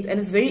shades. And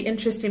it's very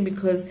interesting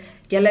because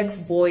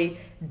Galxboy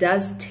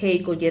does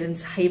take or get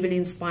heavily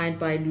inspired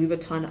by Louis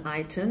Vuitton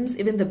items.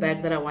 Even the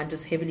bag that I want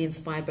is heavily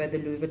inspired by the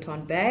Louis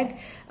Vuitton bag,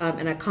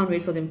 and I can't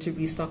wait for them to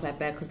restock that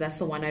bag, because that's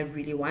the one I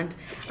really want.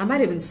 I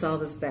might even sell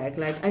this bag.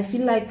 Like, I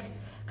feel like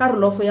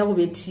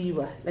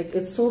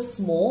it's so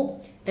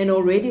small, and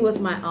already with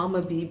my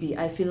Alma BB,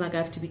 I feel like I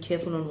have to be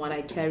careful on what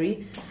I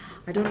carry.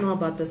 I don't know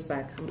about this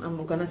bag.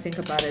 I'm gonna think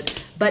about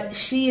it. But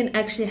Shein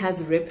actually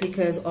has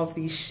replicas of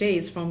these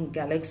shades from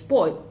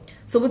Galxboy.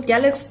 So with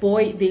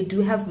Galxboy, they do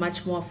have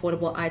much more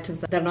affordable items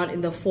that are not in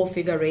the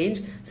 4-figure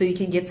range. So you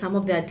can get some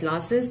of their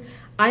glasses.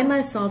 I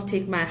myself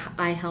take my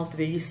eye health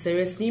very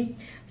seriously.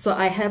 So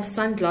I have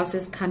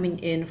sunglasses coming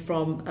in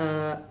from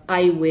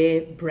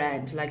eyewear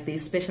brand. Like, they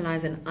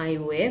specialize in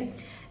eyewear.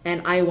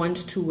 And I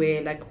want to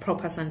wear like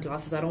proper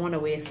sunglasses. I don't want to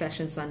wear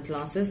fashion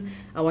sunglasses.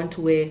 I want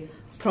to wear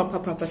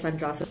proper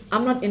sunglasses.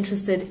 I'm not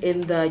interested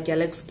in the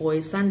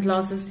Galxboy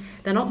sunglasses.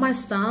 They're not my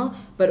style,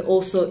 but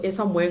also if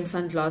I'm wearing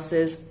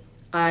sunglasses,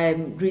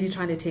 I'm really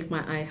trying to take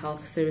my eye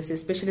health seriously,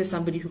 especially as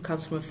somebody who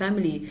comes from a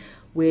family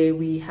where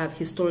we have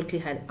historically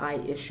had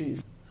eye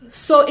issues.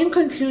 So in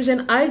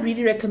conclusion, I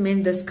really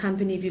recommend this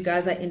company if you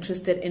guys are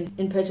interested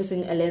in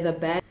purchasing a leather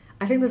bag.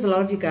 I think there's a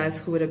lot of you guys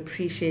who would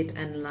appreciate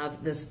and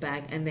love this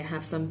bag, and they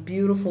have some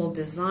beautiful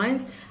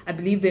designs. I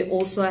believe they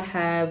also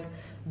have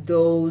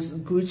those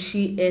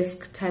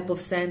Gucci-esque type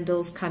of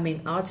sandals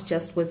coming out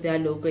just with their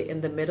logo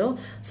in the middle,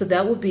 so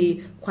that will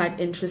be quite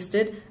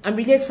interested. I'm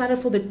really excited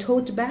for the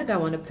tote bag. I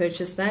want to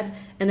purchase that.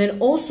 And then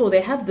also they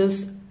have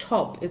this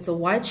top. It's a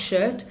white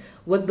shirt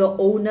with the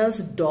owner's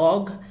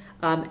dog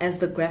as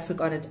the graphic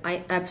on it.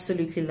 I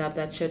absolutely love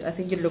that shirt. I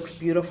think it looks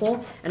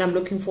beautiful, and I'm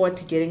looking forward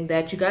to getting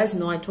that. You guys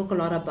know I talk a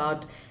lot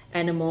about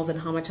animals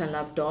and how much I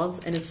love dogs,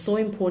 and it's so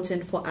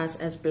important for us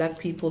as black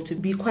people to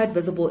be quite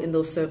visible in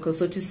those circles.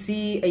 So to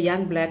see a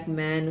young black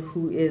man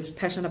who is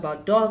passionate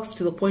about dogs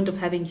to the point of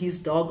having his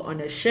dog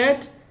on a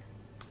shirt,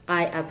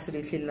 I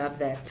absolutely love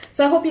that.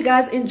 So I hope you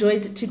guys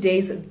enjoyed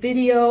today's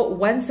video.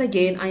 Once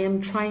again, I am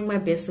trying my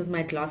best with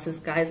my glasses,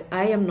 guys.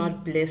 I am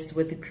not blessed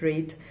with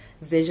great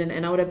vision,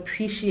 and I would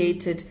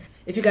appreciate it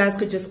if you guys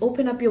could just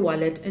open up your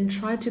wallet and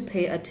try to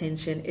pay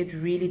attention. It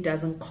really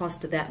doesn't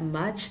cost that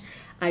much.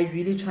 I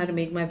really try to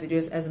make my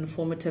videos as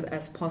informative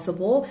as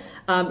possible.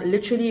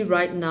 Literally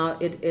right now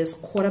it is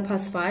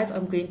 5:15.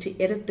 I'm going to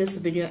edit this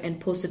video and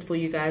post it for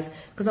you guys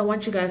because I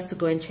want you guys to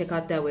go and check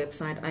out their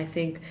website. I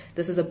think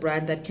this is a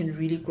brand that can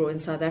really grow in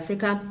South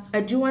Africa.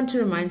 I do want to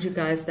remind you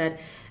guys that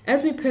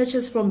as we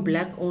purchase from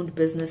black-owned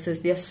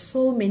businesses, there are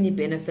so many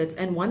benefits,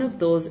 and one of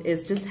those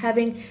is just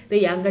having the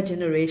younger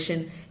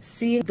generation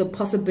seeing the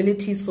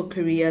possibilities for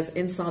careers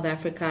in South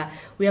Africa.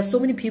 We have so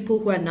many people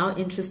who are now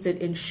interested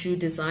in shoe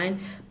design,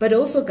 but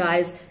also,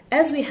 guys,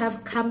 as we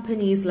have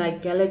companies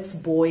like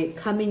Galxboy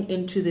coming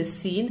into the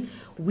scene,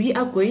 we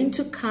are going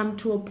to come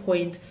to a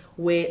point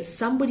where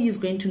somebody is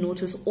going to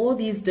notice all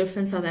these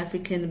different South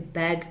African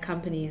bag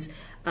companies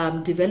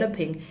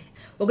developing.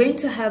 We're going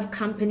to have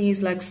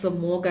companies like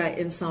Samoga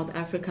in South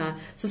Africa.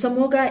 So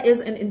Samoga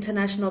is an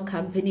international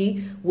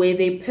company where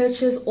they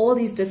purchase all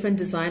these different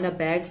designer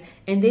bags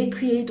and they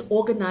create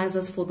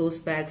organizers for those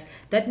bags.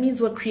 That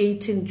means we're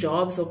creating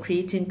jobs or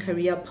creating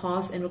career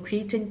paths, and we're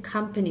creating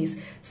companies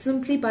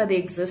simply by the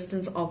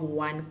existence of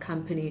one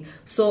company.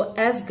 So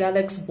as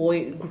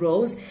Galxboy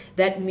grows,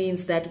 that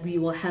means that we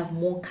will have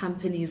more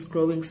companies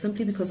growing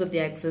simply because of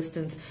their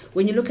existence.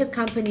 When you look at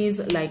companies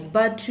like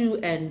Batu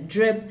and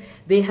Drip,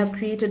 they have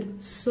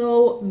created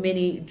so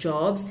many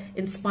jobs,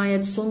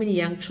 inspired so many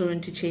young children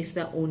to chase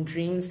their own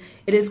dreams.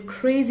 It is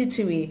crazy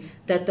to me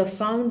that the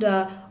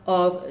founder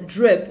of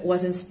Drip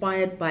was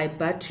inspired by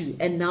Batu,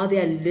 and now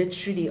they are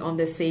literally on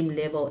the same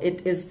level.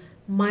 It is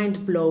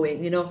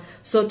mind-blowing, you know.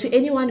 So to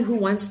anyone who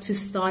wants to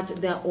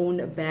start their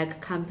own bag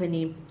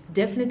company,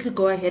 definitely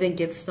go ahead and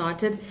get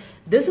started.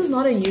 This is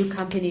not a new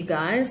company,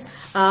 guys.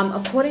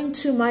 According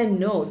to my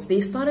notes,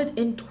 they started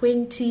in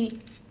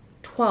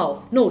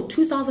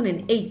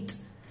 2008.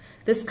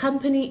 This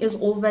company is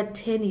over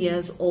 10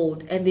 years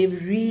old, and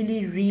they've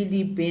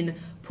really been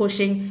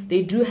pushing.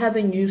 They do have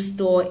a new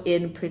store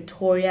in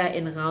Pretoria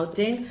in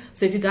Gauteng.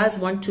 So if you guys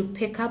want to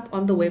pick up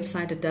on the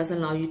website, it does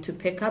allow you to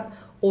pick up,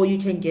 or you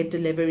can get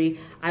delivery.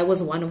 I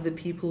was one of the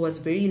people who was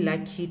very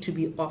lucky to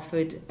be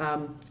offered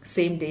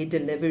same-day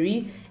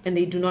delivery, and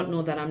they do not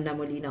know that I'm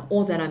Namolina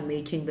or that I'm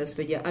making this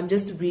video. I'm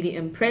just really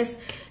impressed.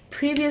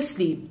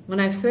 Previously, when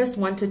I first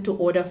wanted to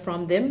order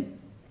from them,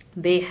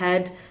 they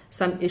had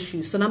some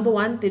issues. So number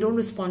one, they don't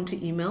respond to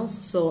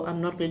emails, so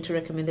I'm not going to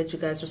recommend that you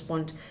guys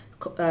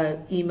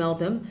email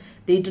them.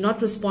 They do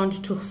not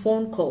respond to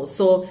phone calls.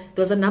 So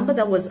there was a number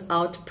that was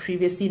out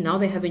previously. Now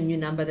they have a new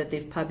number that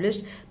they've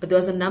published, but there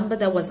was a number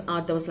that was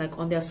out that was like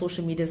on their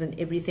social medias and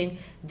everything.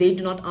 They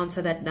do not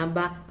answer that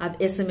number. I've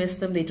SMS'd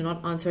them, they do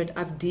not answer it.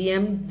 I've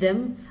DM'd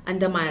them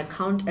under my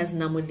account as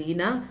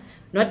Namolina,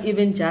 not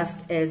even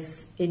just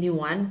as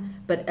anyone,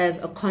 but as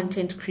a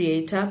content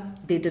creator.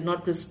 They did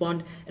not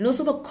respond. And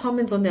also the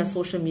comments on their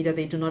social media,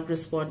 they do not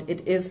respond.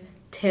 It is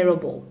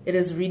terrible. It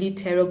is really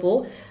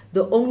terrible.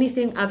 The only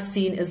thing I've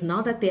seen is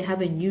now that they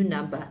have a new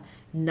number,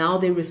 now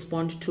they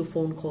respond to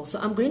phone calls. So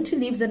I'm going to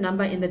leave the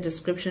number in the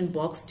description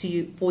box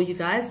for you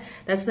guys.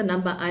 That's the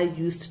number I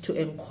used to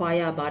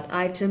inquire about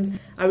items.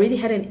 I really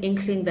had an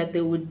inkling that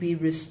they would be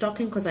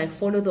restocking because I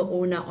follow the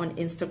owner on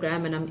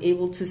Instagram, and I'm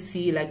able to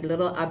see like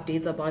little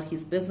updates about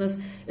his business.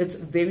 It's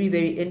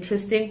very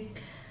interesting.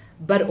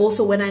 But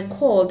also when I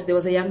called, there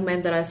was a young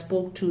man that I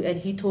spoke to,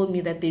 and he told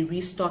me that they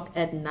restock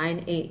at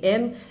 9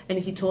 a.m. and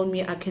he told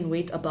me I can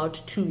wait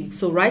about 2 weeks.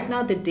 So right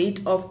now, the date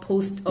of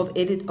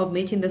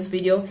making this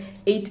video,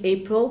 8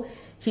 April,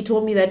 he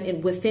told me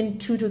that within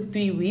 2 to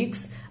 3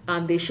 weeks,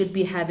 they should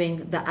be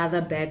having the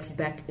other bags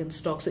back in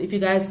stock. So if you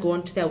guys go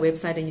onto their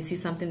website and you see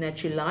something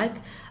that you like,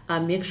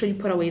 make sure you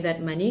put away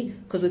that money,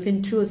 because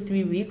within 2 or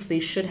 3 weeks, they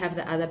should have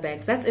the other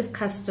bags. That's if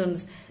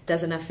customs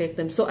doesn't affect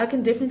them. So I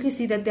can definitely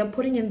see that they're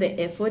putting in the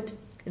effort.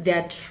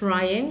 They're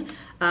trying,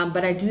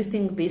 but I do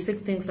think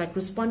basic things like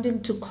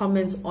responding to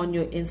comments on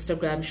your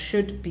Instagram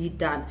should be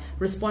done.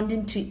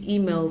 Responding to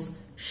emails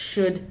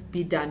should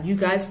be done. You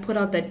guys put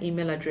out that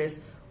email address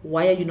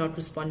why are you not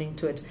responding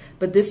to it?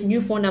 But this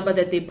new phone number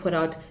that they put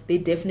out, they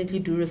definitely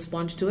do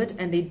respond to it,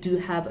 and they do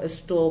have a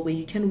store where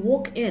you can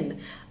walk in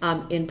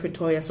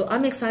Pretoria. So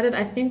I'm excited.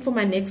 I think for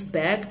my next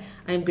bag,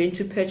 I'm going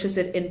to purchase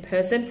it in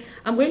person.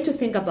 I'm going to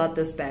think about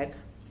this bag.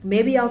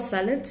 Maybe I'll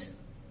sell it.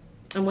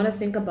 I'm going to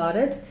think about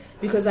it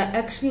because I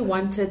actually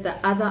wanted the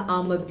other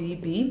Alma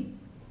BB.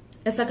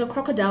 It's like a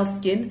crocodile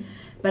skin,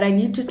 but I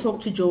need to talk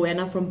to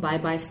Joanna from Bye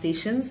Bye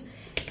Stations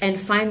and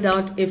find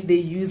out if they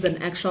use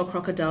an actual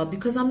crocodile,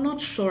 because I'm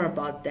not sure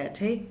about that,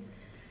 hey?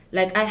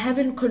 Like, I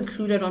haven't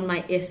concluded on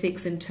my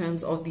ethics in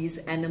terms of these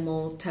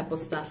animal type of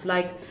stuff.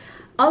 Like,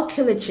 I'll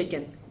kill a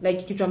chicken.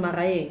 Like, because I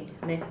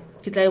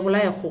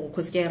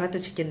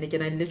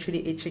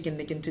literally ate chicken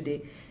again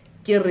today.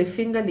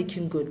 Finger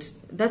licking good.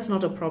 That's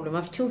not a problem.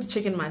 I've killed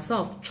chicken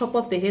myself. Chop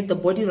off the head, the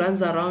body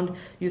runs around,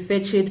 you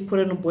fetch it, put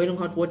it in boiling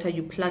hot water,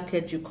 you pluck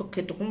it, you cook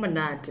it.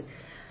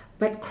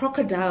 But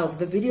crocodiles,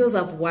 the videos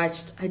I've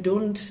watched, I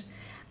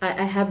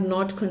have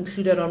not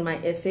concluded on my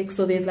ethics.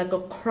 So there's like a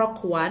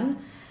croc one,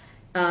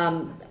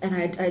 and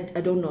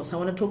I don't know. So I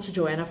want to talk to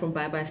Joanna from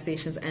Bye Bye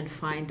Stations and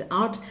find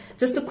out.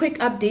 Just a quick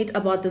update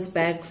about this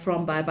bag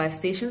from Bye Bye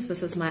Stations.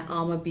 This is my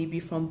Alma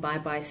BB from Bye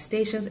Bye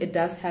Stations. It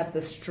does have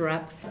the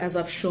strap, as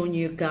I've shown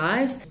you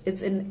guys.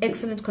 It's in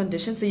excellent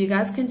condition, so you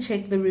guys can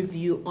check the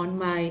review on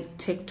my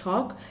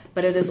TikTok.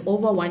 But it is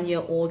over 1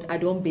 year old. I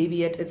don't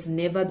baby it. It's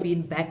never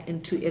been back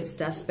into its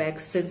dust bag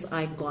since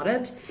I got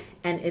it,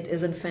 and it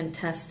is in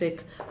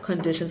fantastic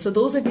condition. So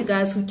those of you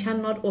guys who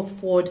cannot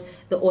afford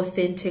the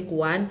authentic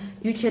one,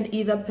 you can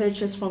either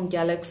purchase from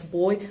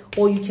Galxboy,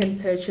 or you can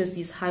purchase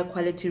these high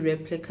quality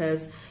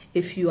replicas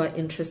if you are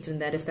interested in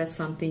that, if that's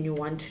something you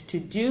want to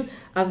do.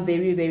 I'm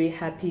very, very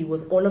happy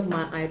with all of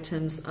my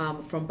items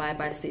from Bye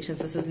Bye Stations.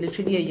 This is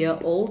literally 1 year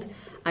old.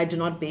 I do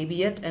not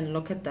baby it, and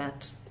look at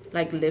that.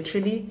 Like,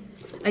 literally,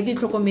 and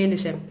it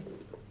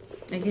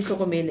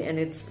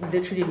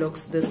literally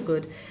looks this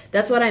good.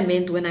 That's what I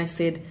meant when I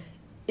said,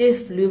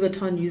 if Louis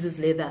Vuitton uses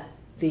leather,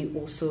 they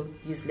also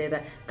use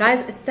leather.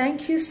 Guys,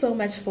 thank you so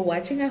much for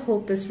watching. I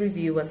hope this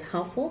review was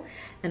helpful,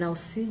 and I'll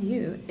see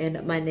you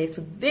in my next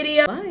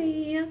video.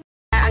 Bye.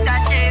 I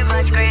got too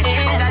much grace.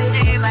 I got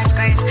too much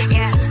grace.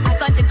 Yeah, I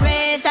got the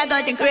grace. I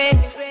got the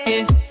grace.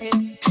 Yeah.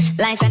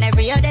 Life and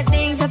every other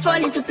thing to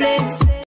fall into place.